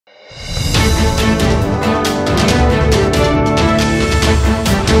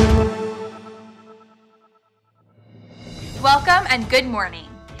Welcome and good morning.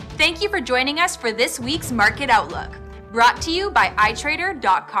 Thank you for joining us for this week's Market Outlook, brought to you by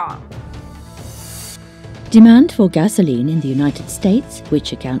iTrader.com. Demand for gasoline in the United States,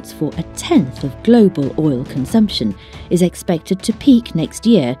 which accounts for a tenth of global oil consumption, is expected to peak next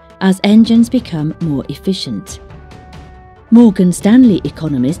year as engines become more efficient. Morgan Stanley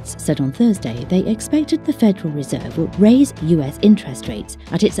economists said on Thursday they expected the Federal Reserve will raise US interest rates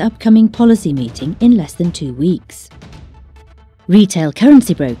at its upcoming policy meeting in less than 2 weeks. Retail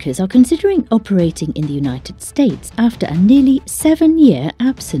currency brokers are considering operating in the United States after a nearly 7-year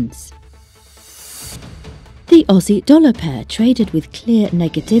absence. The Aussie dollar pair traded with clear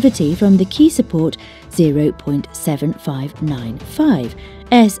negativity from the key support 0.7595.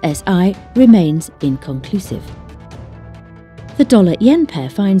 SSI remains inconclusive. The dollar-yen pair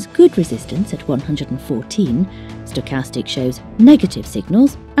finds good resistance at 114, stochastic shows negative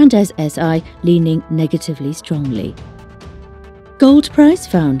signals, and SSI leaning negatively strongly. Gold price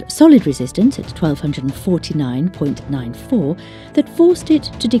found solid resistance at 1249.94 that forced it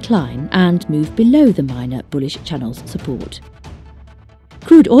to decline and move below the minor bullish channel's support.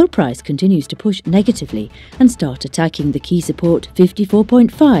 Crude oil price continues to push negatively and start attacking the key support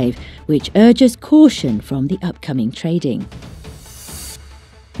 54.5, which urges caution from the upcoming trading.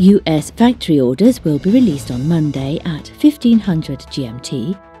 US factory orders will be released on Monday at 1500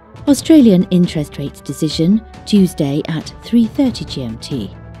 GMT. Australian interest rates decision Tuesday at 3:30 GMT.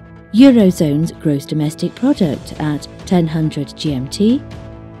 Eurozone's gross domestic product at 1000 GMT.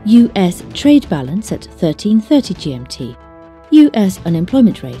 US trade balance at 13:30 GMT. US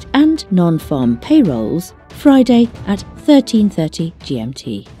unemployment rate and non-farm payrolls Friday at 13:30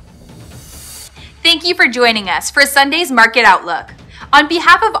 GMT. Thank you for joining us for Sunday's Market Outlook. On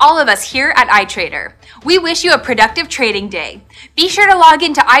behalf of all of us here at iTrader, we wish you a productive trading day. Be sure to log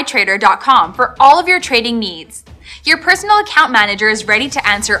into iTrader.com for all of your trading needs. Your personal account manager is ready to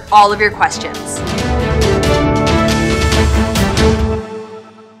answer all of your questions.